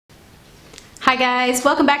Hi guys,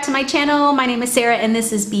 welcome back to my channel. My name is Sarah and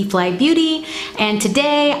this is B.fleye Beauty, and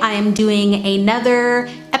today I am doing another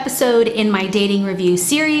episode in my dating review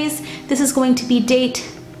series. This is going to be date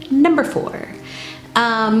number 4.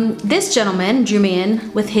 This gentleman drew me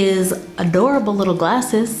in with his adorable little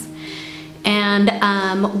glasses,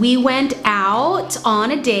 and we went out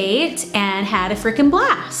on a date and had a freaking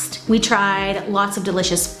blast. We tried lots of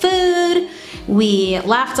delicious food, we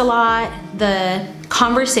laughed a lot, the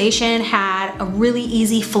conversation had a really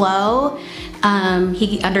easy flow.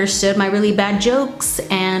 He understood my really bad jokes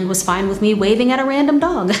and was fine with me waving at a random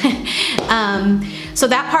dog. So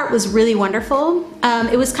that part was really wonderful.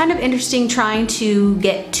 It was kind of interesting trying to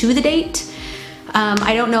get to the date.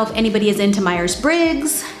 I don't know if anybody is into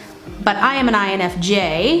Myers-Briggs, but I am an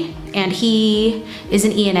INFJ and he is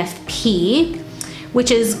an ENFP, which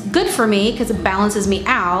is good for me because it balances me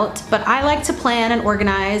out, but I like to plan and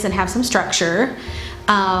organize and have some structure.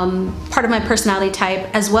 Part of my personality type,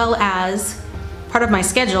 as well as part of my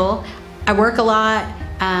schedule. I work a lot,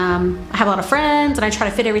 I have a lot of friends, and I try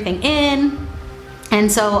to fit everything in.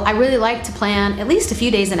 And so I really like to plan at least a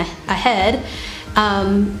few days ahead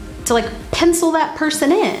to like pencil that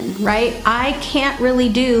person in, right? I can't really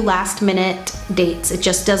do last minute dates. It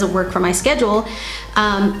just doesn't work for my schedule.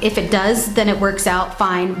 If it does, then it works out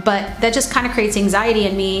fine, but that just kind of creates anxiety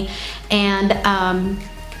in me. And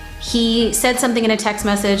he said something in a text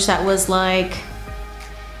message that was like,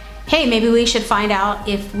 hey, maybe we should find out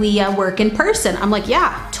if we work in person. I'm like,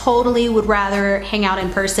 yeah, totally would rather hang out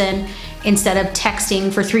in person instead of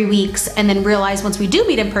texting for 3 weeks and then realize once we do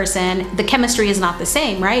meet in person, the chemistry is not the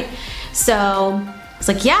same, right? So it's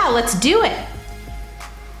like, yeah, let's do it.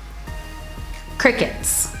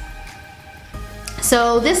 Crickets.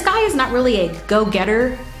 So this guy is not really a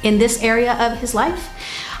go-getter in this area of his life.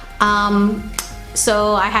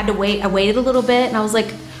 So I had to wait. I waited a little bit and I was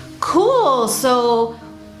like, cool, so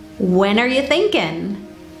when are you thinking?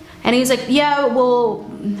 And he's like, yeah, well,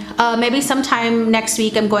 maybe sometime next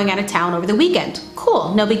week. I'm going out of town over the weekend.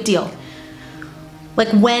 Cool, no big deal. Like,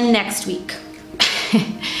 when next week?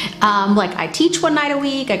 Like, I teach one night a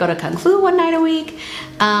week, I go to Kung Fu one night a week.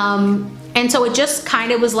 And so it just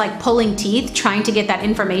kind of was like pulling teeth, trying to get that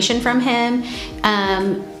information from him.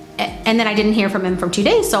 And then I didn't hear from him for 2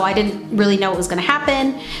 days, so I didn't really know what was gonna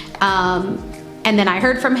happen. And then I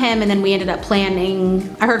heard from him, and then we ended up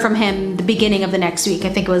planning. I heard from him the beginning of the next week. I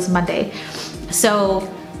think it was Monday. So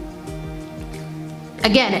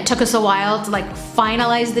again, it took us a while to like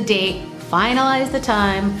finalize the date, finalize the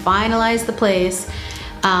time, finalize the place.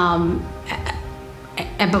 But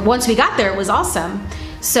once we got there, it was awesome.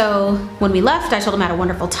 So when we left, I told him I had a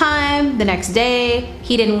wonderful time. The next day,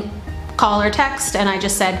 he didn't call or text, and I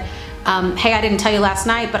just said, hey, I didn't tell you last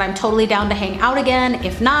night, but I'm totally down to hang out again.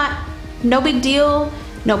 If not, no big deal,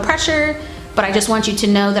 no pressure, but I just want you to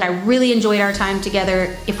know that I really enjoyed our time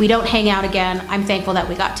together. If we don't hang out again, I'm thankful that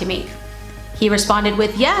we got to meet. He responded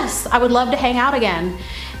with, yes, I would love to hang out again.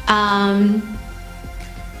 I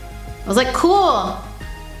was like, cool.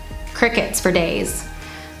 Crickets for days.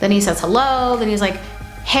 Then he says hello, then he's like,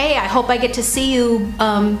 hey, I hope I get to see you,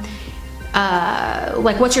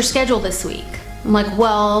 like, what's your schedule this week? I'm like,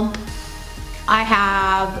 well, I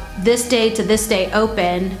have this day to this day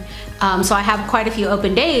open, so I have quite a few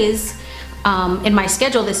open days in my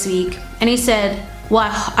schedule this week. And he said,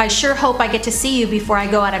 well, I sure hope I get to see you before I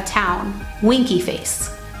go out of town. Winky face.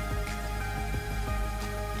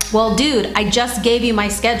 Well, dude, I just gave you my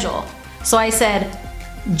schedule. So I said,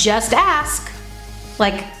 just ask.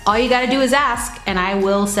 Like, all you gotta do is ask, and I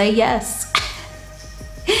will say yes.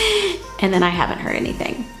 And then I haven't heard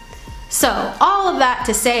anything. So all of that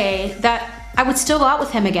to say that I would still go out with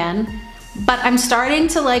him again, but I'm starting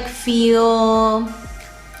to like feel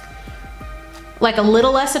like a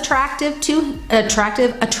little less attracted to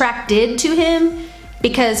him,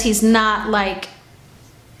 because he's not like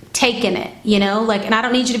taking it, you know? Like, and I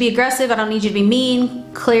don't need you to be aggressive, I don't need you to be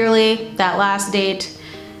mean. Clearly that last date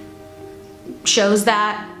shows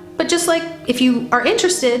that. But just like, if you are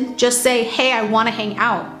interested, just say, hey, I want to hang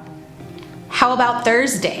out. How about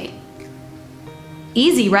Thursday?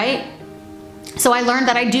 Easy, right? So I learned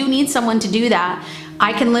that I do need someone to do that.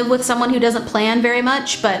 I can live with someone who doesn't plan very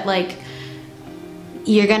much, but like,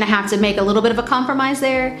 you're gonna have to make a little bit of a compromise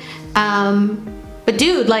there. But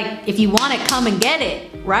dude, like, if you want it, come and get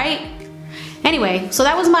it, right? Anyway, so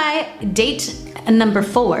that was my date number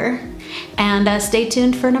 4. And stay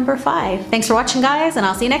tuned for number 5. Thanks for watching, guys, and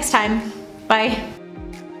I'll see you next time. Bye.